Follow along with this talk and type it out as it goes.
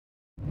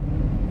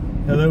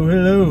Hello,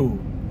 hello.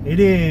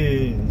 It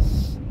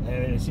is,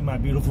 see my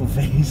beautiful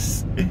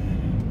face.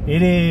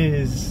 It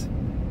is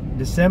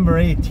December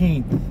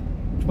 18th,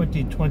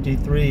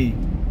 2023.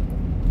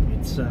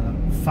 It's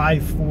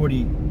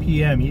 5:40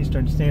 p.m.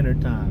 Eastern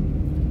Standard Time.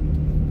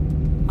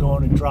 I'm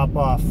going to drop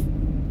off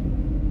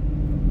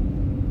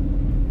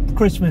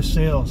Christmas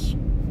sales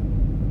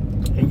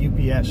at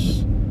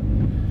UPS.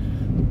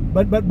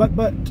 But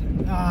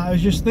I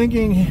was just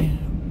thinking,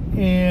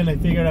 and I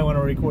figured I want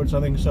to record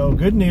something. So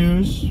good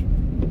news,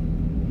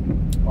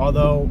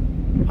 although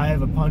I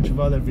have a bunch of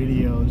other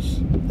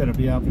videos that'll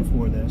be out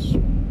before this.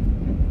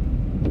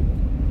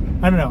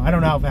 I don't know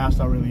how fast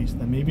I'll release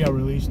them. Maybe I'll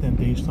release them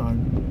based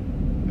on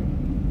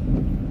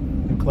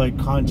like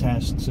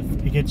contests. If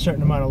you get a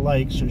certain amount of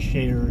likes or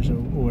shares or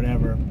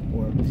whatever,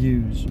 or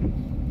views,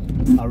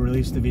 I'll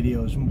release the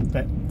videos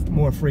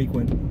more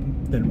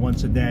frequent than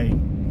once a day.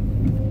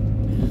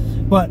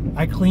 But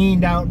I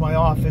cleaned out my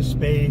office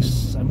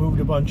space, I moved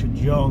a bunch of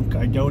junk,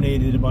 I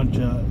donated a bunch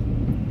of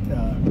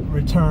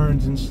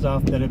returns and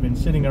stuff that have been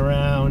sitting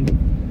around,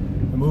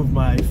 I moved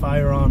my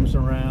firearms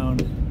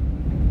around.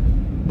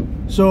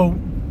 So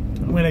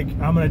I'm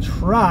gonna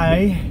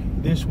try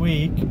this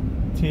week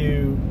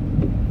to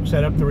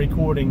set up the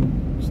recording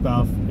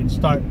stuff and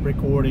start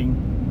recording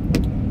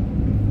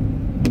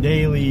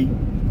daily,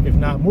 if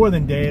not more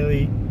than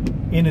daily,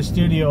 in a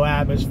studio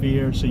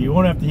atmosphere, so you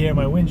won't have to hear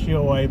my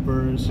windshield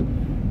wipers.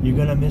 You're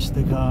gonna miss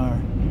the car.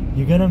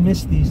 You're gonna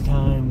miss these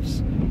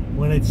times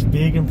when it's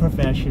big and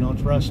professional,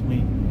 trust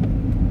me.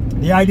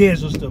 The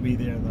ideas will still be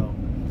there though.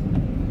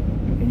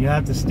 And you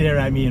have to stare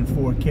at me in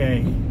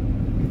 4K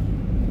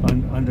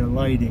under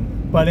lighting.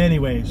 But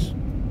anyways,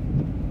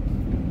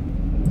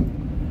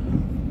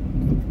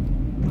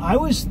 I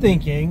was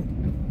thinking,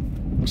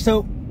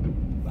 so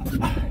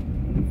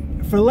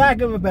for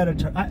lack of a better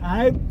term,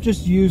 I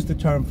just use the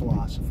term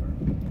philosopher,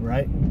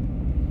 right?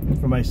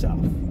 For myself.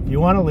 If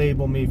you want to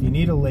label me, if you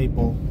need a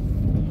label,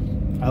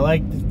 I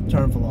like the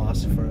term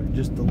philosopher.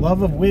 Just the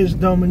love of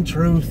wisdom and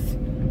truth.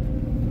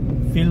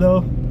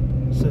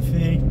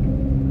 Philosophy.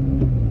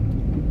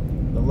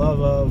 The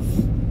love of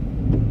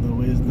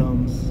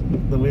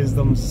the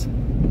wisdoms.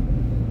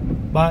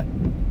 But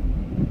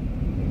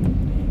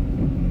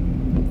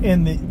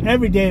in the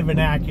everyday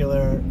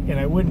vernacular, and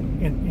I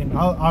wouldn't, and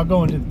I'll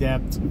go into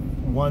depth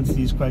once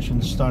these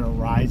questions start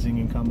arising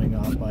and coming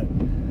up, but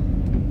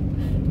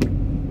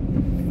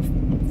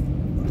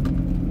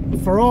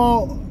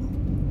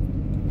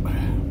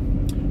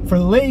for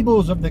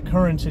labels of the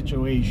current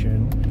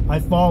situation, I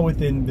fall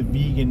within the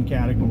vegan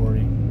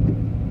category,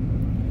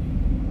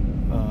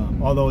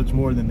 although it's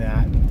more than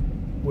that,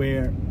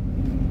 where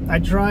I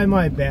try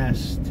my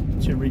best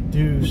to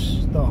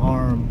reduce the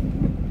harm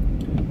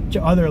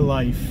to other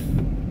life,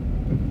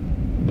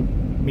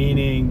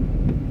 meaning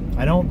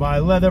I don't buy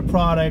leather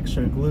products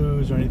or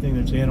glues or anything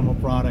that's animal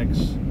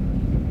products.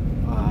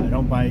 I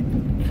don't buy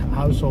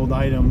household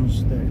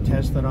items that are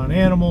tested on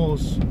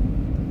animals.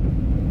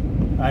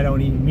 I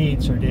don't eat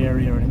meats or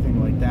dairy or anything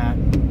like that.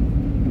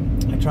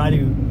 I try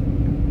to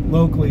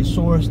locally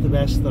source the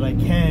best that I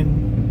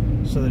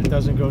can so that it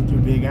doesn't go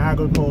through big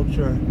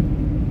agriculture.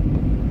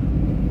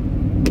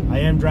 I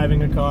am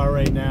driving a car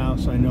right now,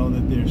 so I know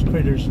that there's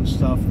critters and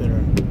stuff that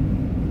are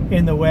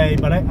in the way,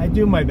 but I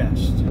do my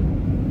best.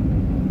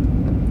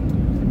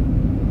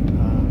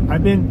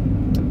 I've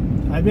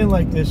been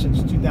like this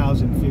since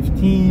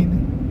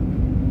 2015.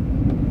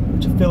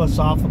 It's a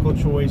philosophical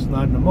choice,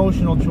 not an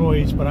emotional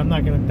choice, but I'm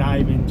not going to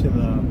dive into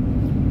the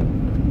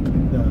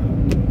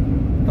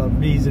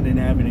reason and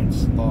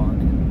evidence log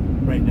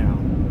right now.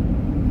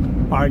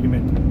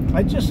 Argument.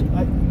 I just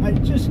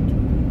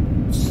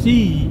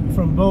see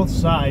from both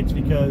sides,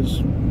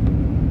 because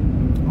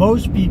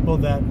most people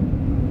that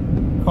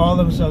call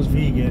themselves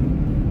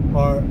vegan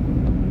are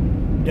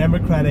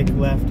democratic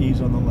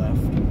lefties on the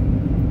left.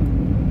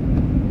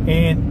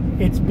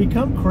 And it's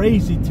become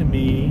crazy to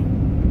me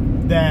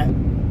that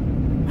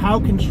how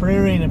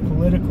contrarian and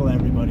political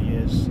everybody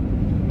is,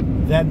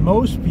 that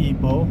most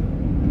people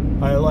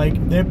are like,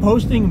 they're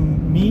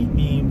posting meat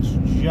memes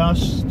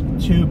just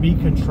to be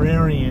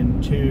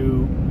contrarian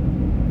to,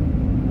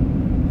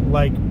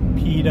 like,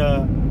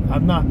 PETA.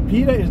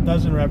 PETA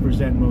doesn't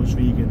represent most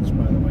vegans,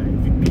 by the way.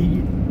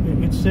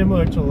 It's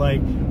similar to,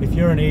 like, if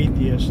you're an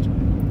atheist,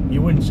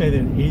 you wouldn't say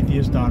that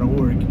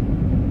atheist.org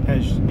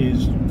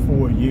is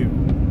for you.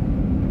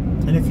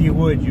 And if you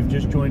would, you've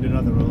just joined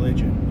another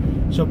religion.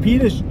 So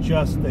PETA's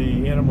just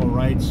the animal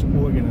rights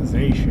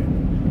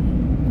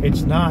organization.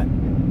 It's not,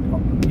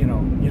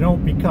 you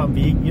don't become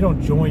vegan. You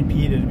don't join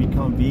PETA to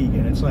become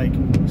vegan. It's like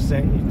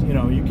saying,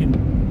 you can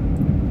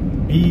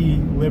be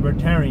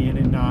libertarian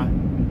and not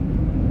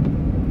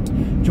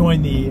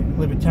join the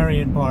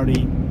Libertarian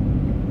Party.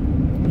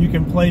 You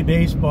can play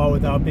baseball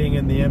without being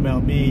in the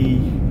MLB.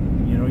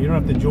 You don't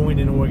have to join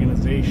an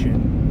organization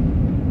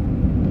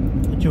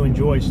to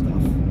enjoy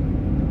stuff.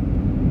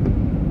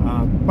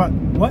 But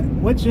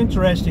what's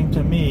interesting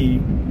to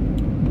me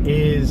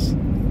is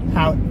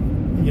how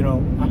you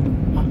know,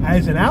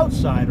 as an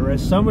outsider,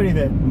 as somebody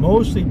that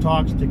mostly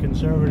talks to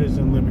conservatives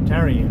and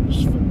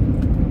libertarians, you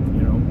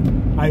know,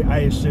 I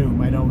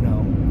assume, I don't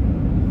know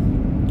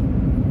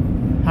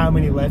how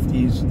many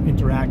lefties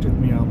interact with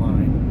me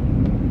online.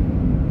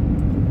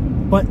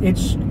 But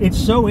it's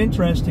so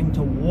interesting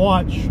to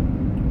watch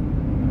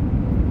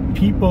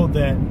people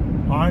that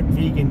aren't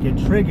vegan get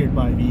triggered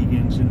by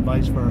vegans and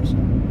vice versa.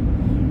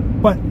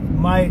 But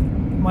my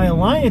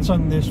alliance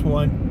on this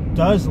one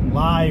does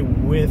lie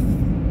with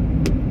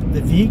the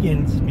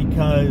vegans,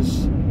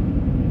 because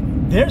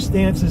their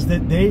stance is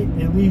that they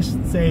at least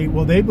say,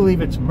 well, they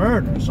believe it's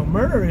murder. So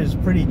murder is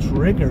pretty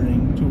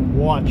triggering to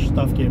watch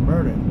stuff get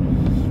murdered.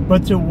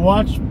 But to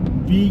watch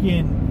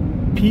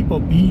vegan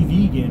people be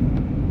vegan,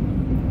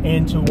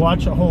 and to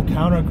watch a whole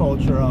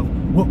counterculture of,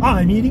 well,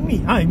 I'm eating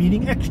meat, I'm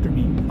eating extra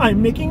meat,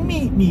 I'm making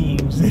meat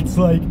memes. It's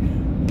like,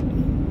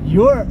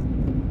 you're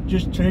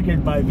just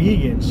triggered by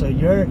vegans, so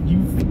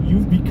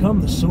you've become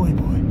the soy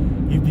boy.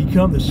 You've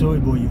become the soy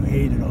boy you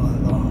hated all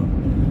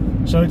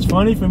along. So it's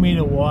funny for me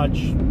to watch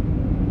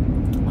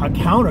a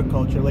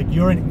counterculture, like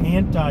you're an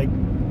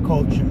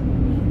anti-culture.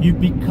 You've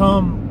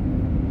become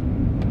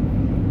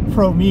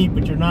pro-meat,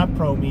 but you're not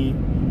pro-meat.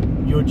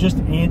 You're just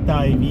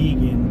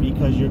anti-vegan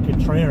because you're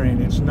contrarian.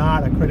 It's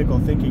not a critical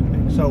thinking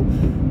thing. So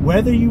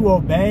whether you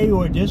obey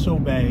or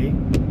disobey,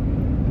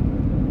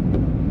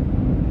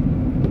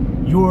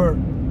 you're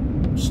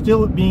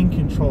still being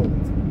controlled.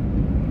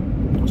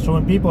 So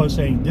when people are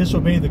saying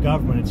disobey the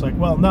government, it's like,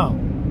 well, no.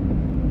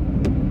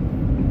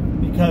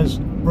 Because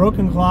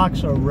broken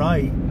clocks are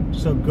right.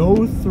 So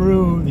go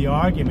through the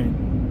argument,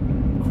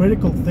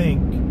 critical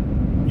think,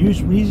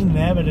 use reason and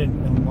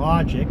evidence and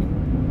logic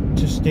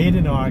to state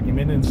an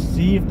argument and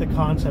see if the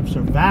concepts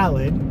are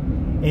valid,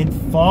 and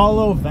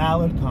follow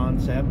valid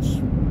concepts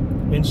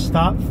and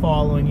stop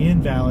following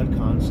invalid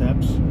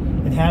concepts,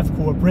 and have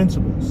core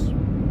principles.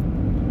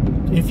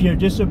 If you're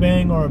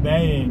disobeying or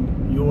obeying,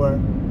 you're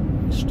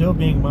still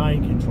being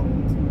mind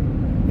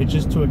controlled. It's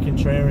just to a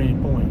contrarian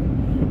point.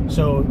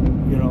 So,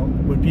 you know,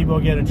 when people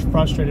get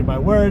frustrated by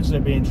words, they're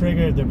being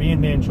triggered, they're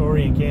being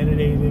Manchurian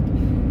candidated,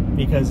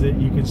 because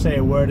you can say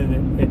a word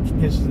and it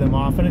pisses them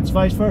off, and it's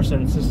vice versa.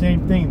 And it's the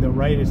same thing. The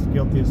right is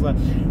guilty as left.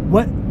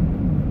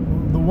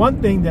 The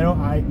one thing that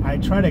I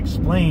try to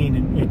explain,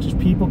 and it just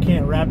people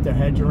can't wrap their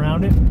heads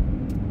around it.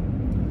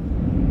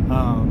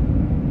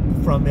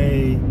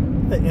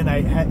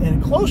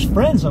 And close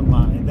friends of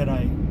mine that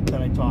I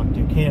talk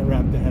to can't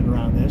wrap their head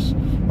around this.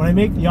 When I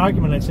make the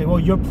argument, I say, "Well,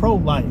 you're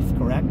pro-life,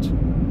 correct?"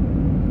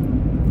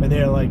 And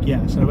they're like,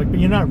 "Yes." And I'm like, "But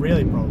you're not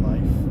really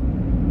pro-life,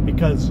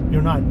 because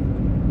you're not."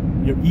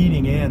 You're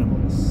eating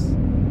animals.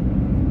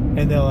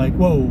 And they're like,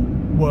 whoa,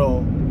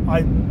 well,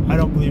 I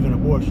don't believe in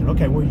abortion.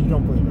 Okay, well, you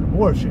don't believe in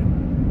abortion.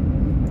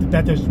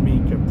 That doesn't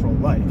mean you're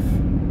pro-life,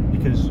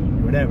 because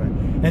whatever.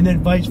 And then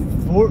vice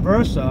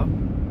versa,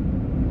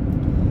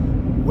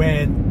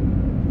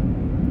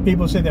 when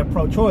people say they're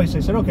pro-choice,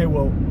 they said, okay,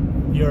 well,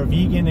 you're a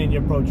vegan and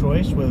you're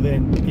pro-choice, well,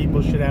 then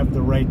people should have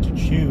the right to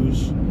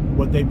choose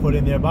what they put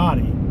in their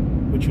body,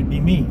 which would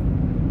be meat.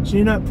 So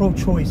you're not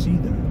pro-choice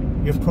either.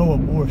 You're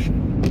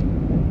pro-abortion.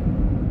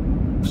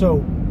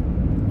 So,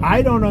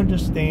 I don't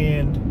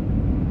understand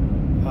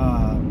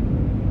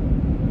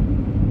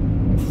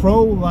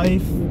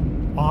pro-life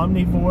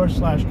omnivore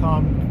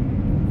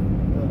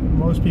 /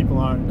 most people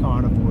aren't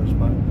carnivores,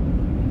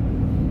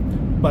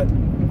 but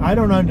I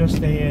don't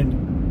understand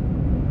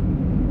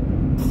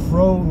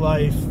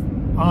pro-life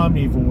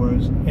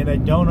omnivores, and I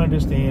don't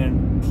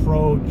understand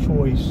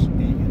pro-choice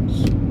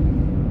vegans.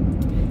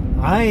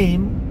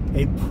 I'm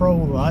a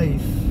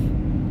pro-life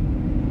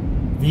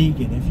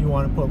vegan, if you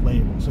want to put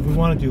labels, if we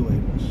want to do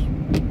labels.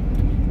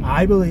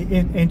 I believe,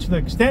 and to the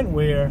extent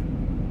where,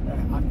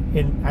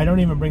 and I don't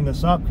even bring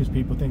this up because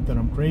people think that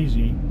I'm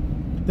crazy,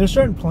 there's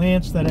certain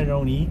plants that I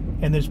don't eat,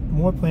 and there's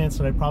more plants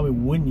that I probably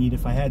wouldn't eat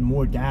if I had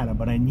more data,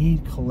 but I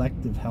need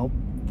collective help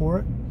for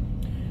it.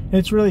 And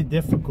it's really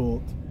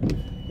difficult,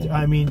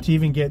 I mean, to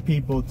even get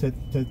people to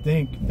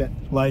think that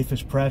life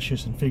is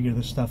precious and figure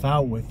this stuff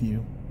out with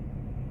you.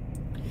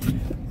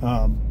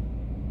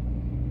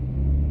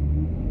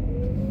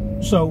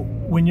 So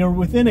when you're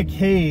within a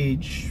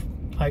cage,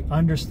 I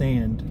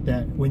understand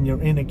that when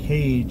you're in a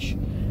cage,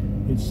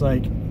 it's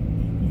like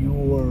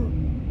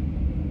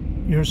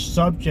you're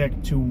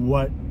subject to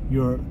what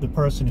the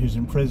person who's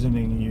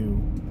imprisoning you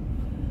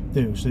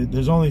do. So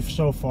there's only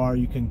so far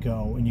you can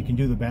go, and you can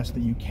do the best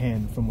that you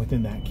can from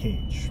within that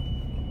cage.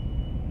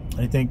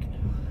 I think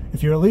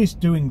if you're at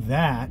least doing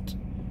that,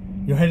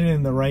 you're headed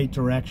in the right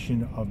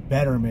direction of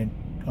betterment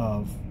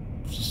of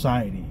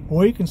society.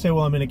 Or you can say,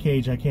 well, I'm in a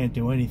cage, I can't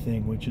do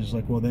anything, which is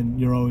like, well, then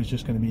you're always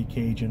just going to be a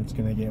cage, and it's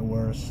going to get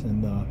worse,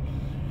 and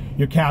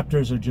your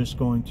captors are just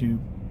going to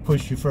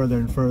push you further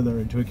and further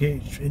into a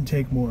cage and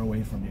take more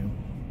away from you.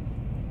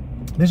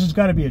 This has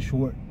got to be a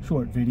short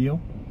video,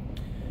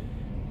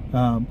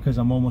 because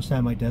I'm almost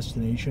at my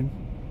destination.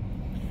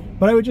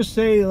 But I would just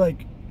say,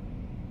 like,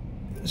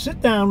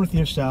 sit down with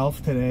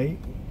yourself today.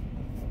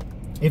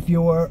 If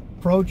you're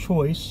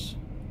pro-choice,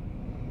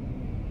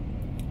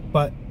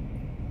 but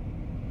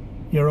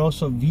you're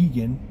also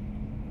vegan,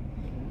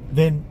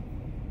 then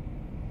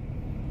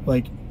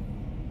like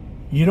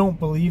you don't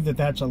believe that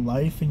that's a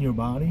life in your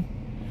body.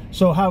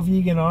 So how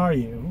vegan are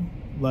you?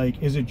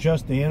 Like, is it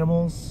just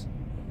animals?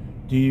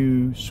 Do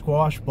you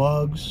squash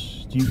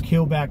bugs? Do you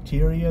kill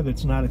bacteria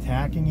that's not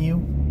attacking you?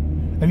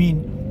 I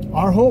mean,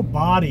 our whole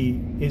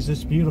body is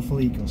this beautiful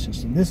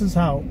ecosystem. This is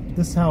how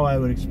I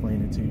would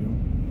explain it to you.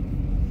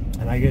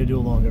 And I gotta do a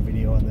longer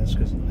video on this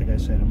because, like I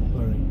said, I'm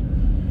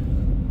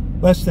learning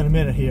less than a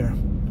minute here.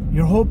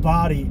 Your whole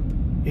body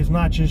is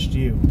not just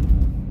you.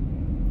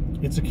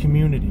 It's a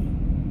community.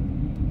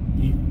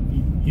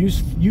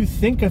 You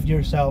think of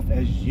yourself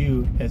as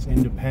you, as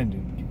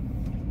independent.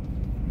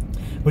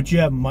 But you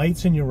have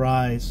mites in your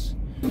eyes,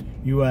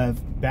 you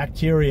have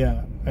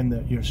bacteria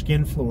in your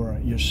skin flora,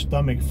 your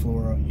stomach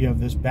flora, you have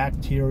this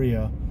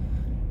bacteria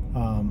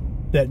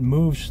that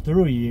moves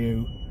through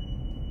you,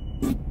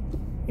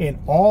 and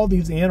all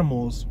these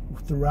animals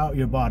throughout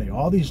your body,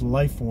 all these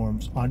life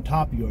forms on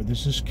top of you,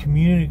 there's this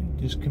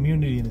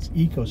community and this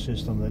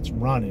ecosystem that's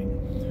running,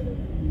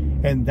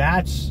 and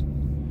that's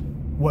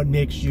what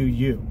makes you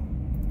you.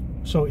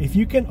 So if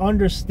you can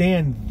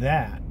understand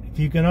that, if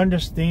you can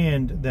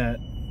understand that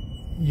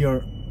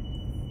you're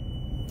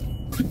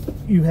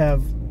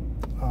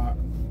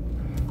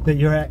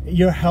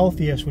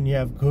healthiest when you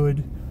have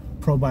good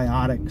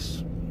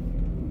probiotics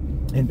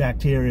and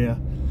bacteria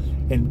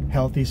and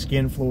healthy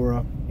skin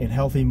flora and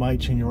healthy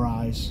mites in your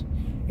eyes,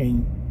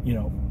 and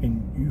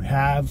and you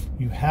have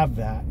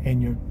that,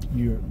 and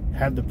you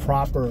have the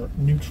proper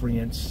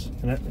nutrients.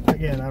 And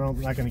again, I'm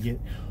not going to get,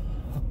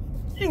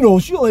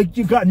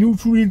 you got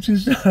nutrients and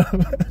stuff.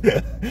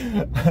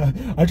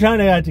 I'm trying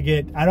not to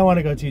get, I don't want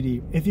to go too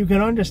deep. If you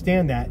can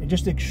understand that and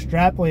just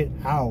extrapolate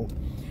out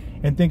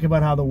and think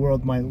about how the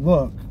world might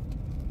look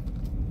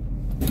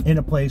in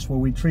a place where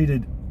we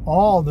treated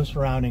all the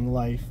surrounding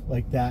life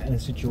like that, in a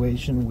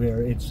situation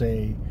where it's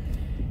an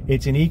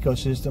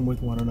ecosystem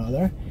with one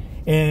another,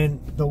 and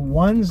the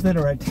ones that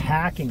are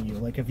attacking you,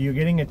 like if you're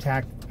getting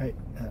attacked,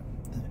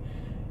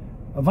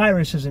 a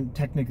virus isn't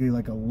technically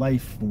like a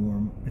life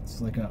form, it's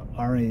like a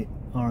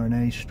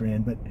RNA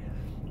strand, but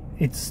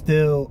it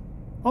still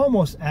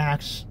almost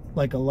acts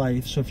like a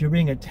life. So if you're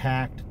being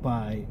attacked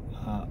by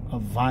a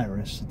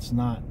virus, it's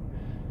not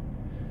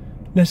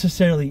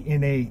necessarily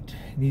innate.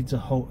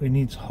 It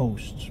needs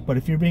hosts. But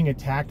if you're being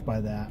attacked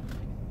by that,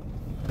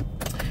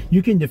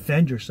 you can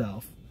defend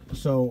yourself.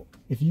 So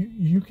if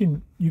you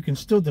can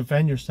still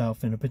defend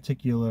yourself in a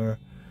particular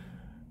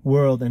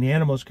world, and the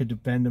animals could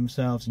defend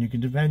themselves, and you can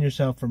defend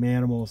yourself from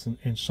animals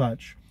and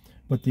such.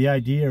 But the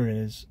idea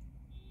is,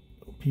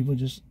 people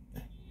just,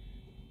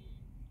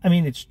 I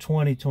mean, it's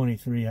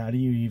 2023. How do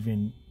you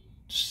even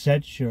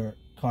set your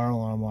car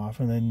alarm off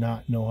and then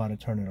not know how to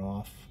turn it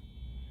off?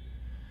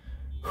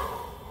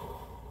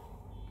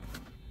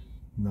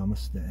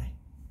 Namaste.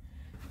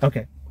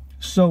 Okay,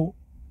 so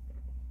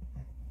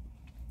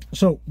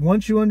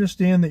once you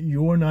understand that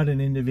you're not an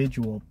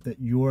individual,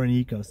 that you're an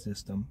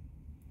ecosystem,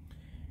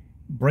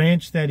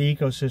 branch that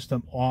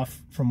ecosystem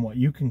off from what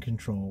you can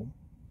control,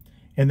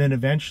 and then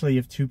eventually,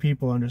 if two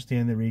people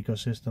understand their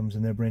ecosystems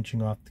and they're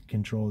branching off the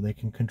control, they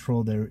can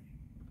control their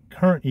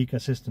current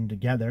ecosystem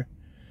together.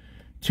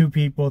 2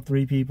 people,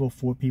 3 people,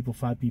 4 people,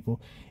 5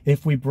 people.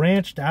 If we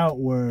branched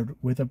outward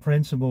with a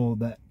principle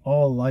that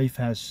all life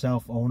has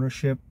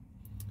self-ownership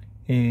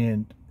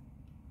and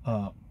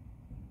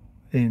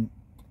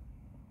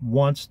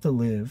wants to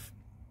live,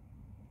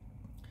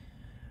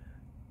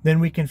 then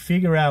we can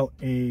figure out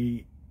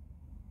a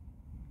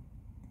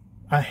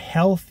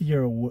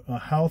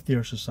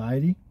healthier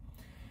society.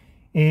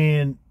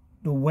 And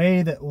the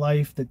way that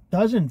life that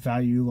doesn't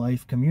value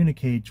life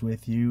communicates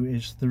with you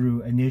is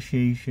through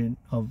initiation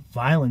of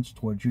violence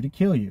towards you to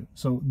kill you.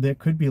 So there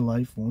could be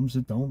life forms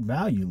that don't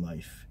value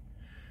life.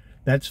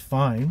 That's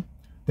fine.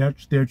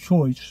 That's their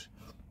choice.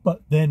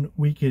 But then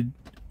we could,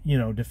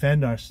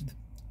 defend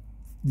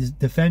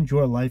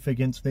your life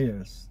against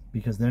theirs,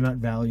 because they're not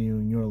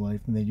valuing your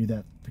life, and they do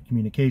that for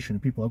communication.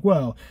 And people are like,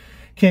 well,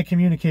 you can't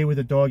communicate with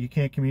a dog, you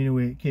can't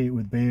communicate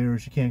with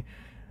bears, you can't.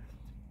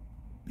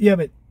 Yeah,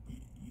 but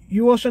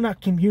you're also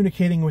not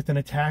communicating with an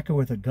attacker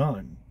with a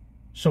gun.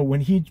 So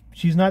when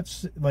she's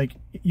not like,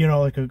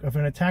 if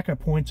an attacker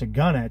points a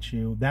gun at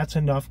you, that's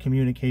enough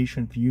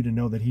communication for you to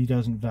know that he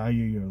doesn't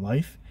value your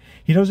life.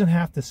 He doesn't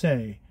have to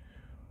say,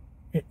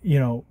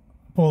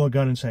 pull a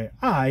gun and say,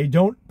 I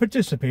don't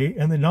participate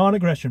in the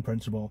non-aggression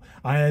principle.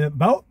 I am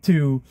about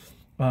to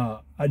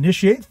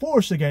initiate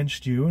force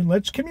against you, and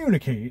let's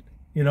communicate.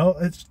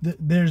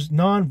 There's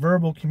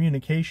non-verbal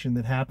communication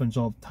that happens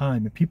all the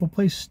time, and people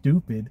play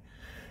stupid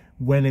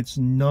when it's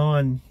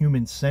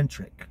non-human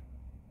centric,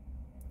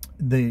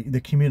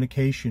 the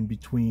communication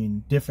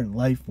between different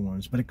life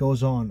forms. But it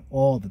goes on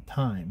all the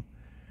time,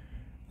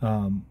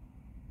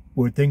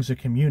 where things are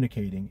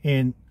communicating.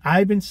 And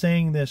I've been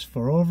saying this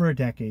for over a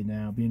decade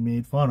now, being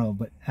made fun of,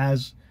 but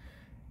as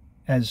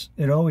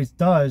it always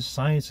does,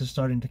 science is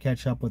starting to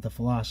catch up with the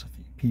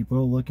philosophy. People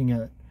are looking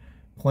at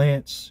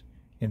plants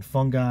and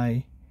fungi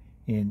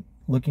and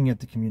looking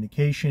at the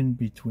communication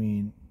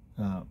between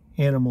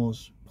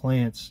animals,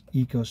 plants,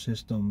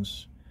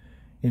 ecosystems,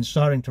 and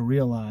starting to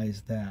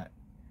realize that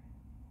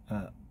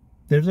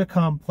there's a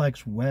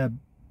complex web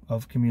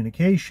of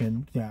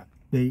communication that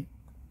they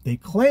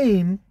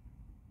claim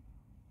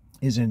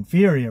is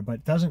inferior,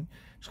 but doesn't.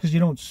 Just because you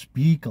don't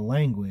speak a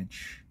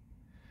language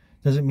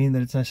doesn't mean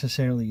that it's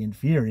necessarily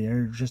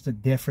inferior. It's just a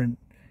different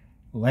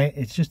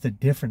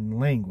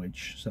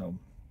language. So,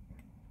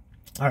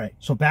 all right.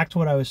 So back to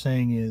what I was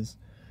saying is,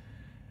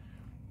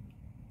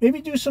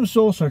 maybe do some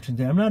soul searching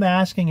today. I'm not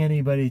asking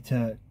anybody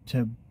to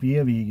be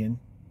a vegan.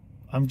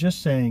 I'm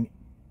just saying,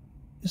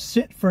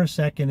 sit for a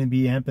second and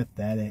be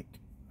empathetic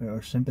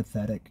or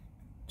sympathetic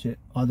to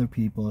other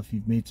people if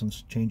you've made some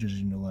changes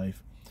in your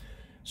life.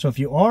 So if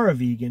you are a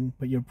vegan,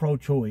 but you're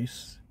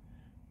pro-choice,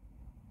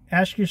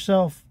 ask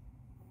yourself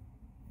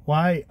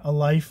why a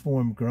life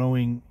form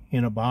growing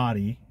in a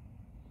body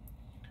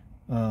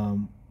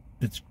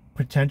that's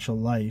potential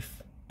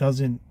life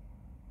doesn't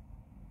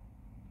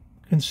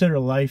consider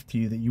life to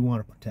you that you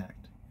want to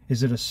protect.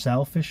 Is it a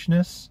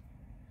selfishness?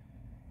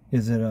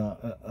 Is it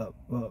a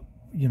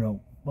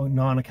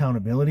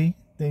non-accountability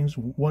things?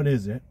 What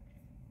is it?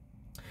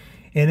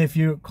 And if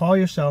you call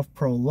yourself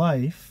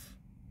pro-life,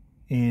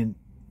 and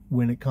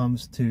when it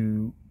comes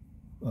to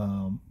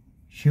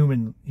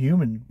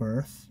human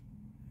birth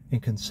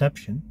and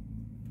conception,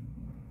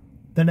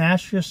 then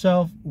ask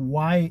yourself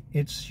why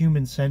it's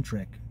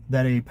human-centric,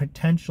 that a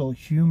potential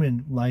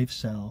human life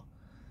cell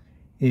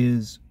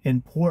is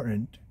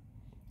important,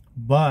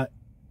 but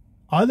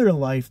other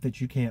life that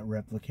you can't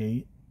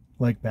replicate,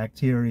 like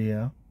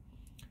bacteria,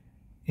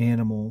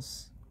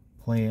 animals,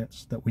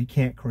 plants that we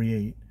can't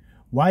create,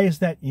 why is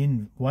that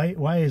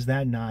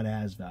not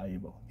as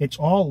valuable? It's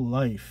all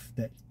life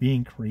that's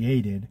being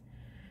created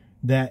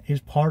that is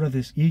part of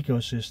this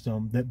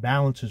ecosystem that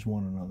balances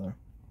one another.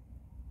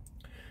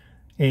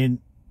 And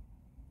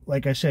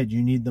like I said,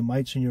 you need the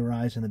mites in your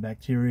eyes and the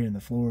bacteria and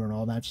the flora and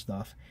all that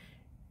stuff.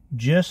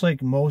 Just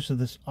like most of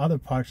this other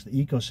parts of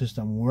the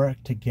ecosystem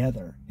work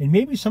together. And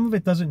maybe some of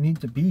it doesn't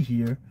need to be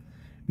here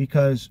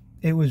because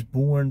it was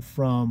born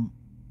from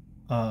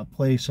a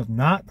place of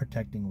not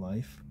protecting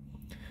life.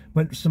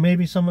 But so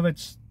maybe some of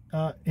it's,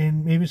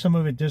 and maybe some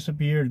of it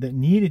disappeared that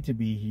needed to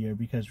be here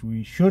because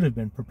we should have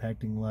been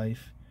protecting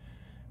life,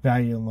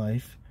 valuing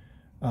life.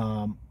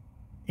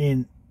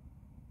 And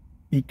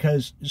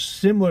because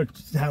similar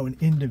to how an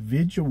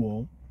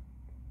individual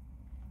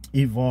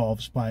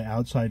evolves by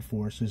outside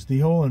forces, the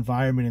whole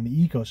environment and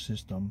the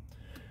ecosystem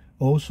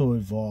also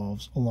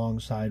evolves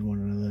alongside one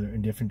another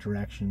in different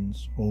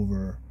directions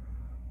over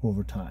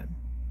time.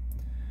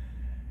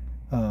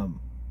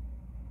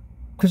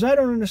 Because I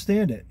don't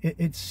understand it.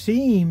 It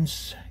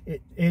seems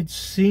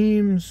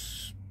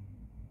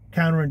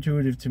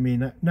counterintuitive to me.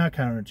 Not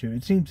counterintuitive.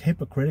 It seems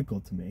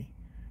hypocritical to me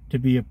to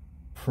be a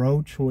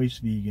pro-choice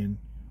vegan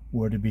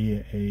or to be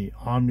a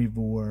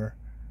omnivore,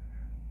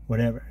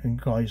 whatever,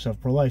 and call yourself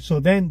pro-life.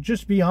 So then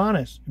just be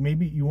honest.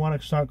 Maybe you want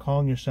to start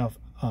calling yourself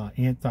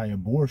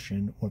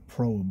anti-abortion or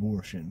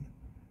pro-abortion,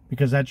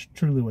 because that's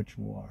truly what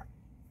you are.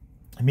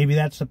 And maybe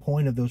that's the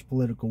point of those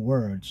political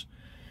words,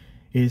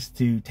 is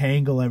to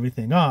tangle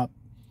everything up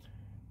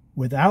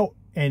without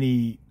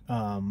any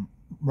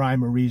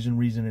rhyme or reason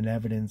and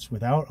evidence,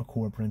 without a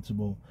core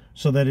principle,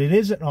 so that it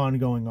is an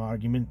ongoing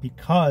argument,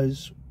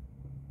 because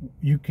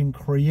you can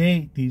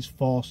create these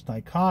false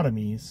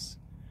dichotomies.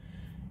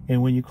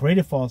 And when you create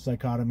a false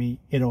dichotomy,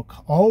 it'll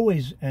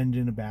always end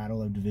in a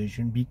battle of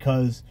division,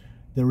 because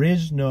there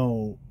is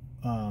no,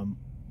 I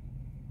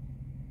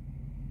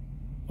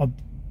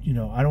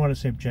don't want to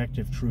say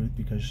objective truth,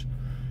 because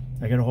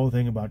I got a whole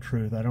thing about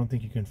truth. I don't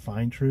think you can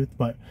find truth,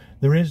 but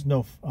there is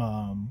no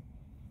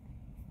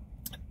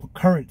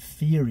current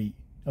theory,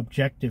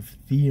 objective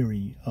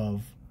theory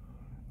of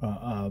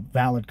a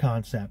valid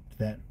concept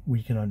that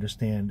we can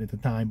understand at the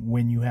time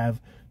when you have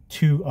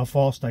a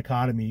false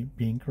dichotomy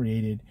being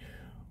created.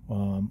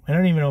 I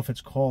don't even know if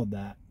it's called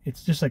that.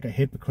 It's just like a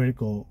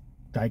hypocritical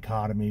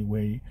dichotomy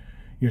where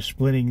you're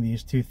splitting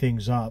these two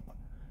things up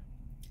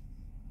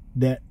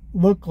that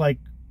look like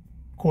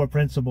core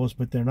principles,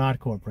 but they're not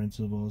core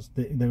principles.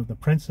 The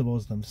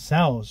principles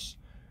themselves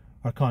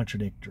are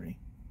contradictory.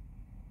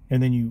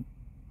 And then you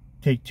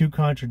take two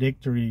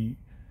contradictory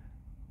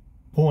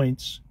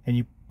points and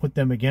you put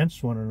them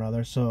against one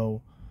another,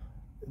 so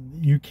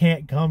you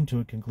can't come to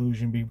a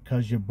conclusion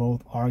because you're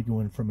both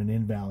arguing from an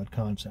invalid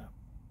concept.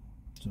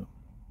 So,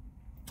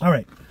 all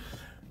right,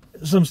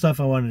 some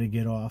stuff I wanted to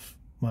get off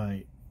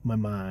my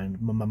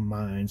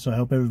mind. So I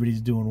hope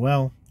everybody's doing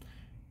well.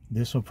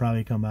 This will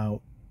probably come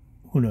out,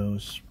 who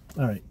knows.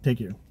 All right, take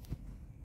care.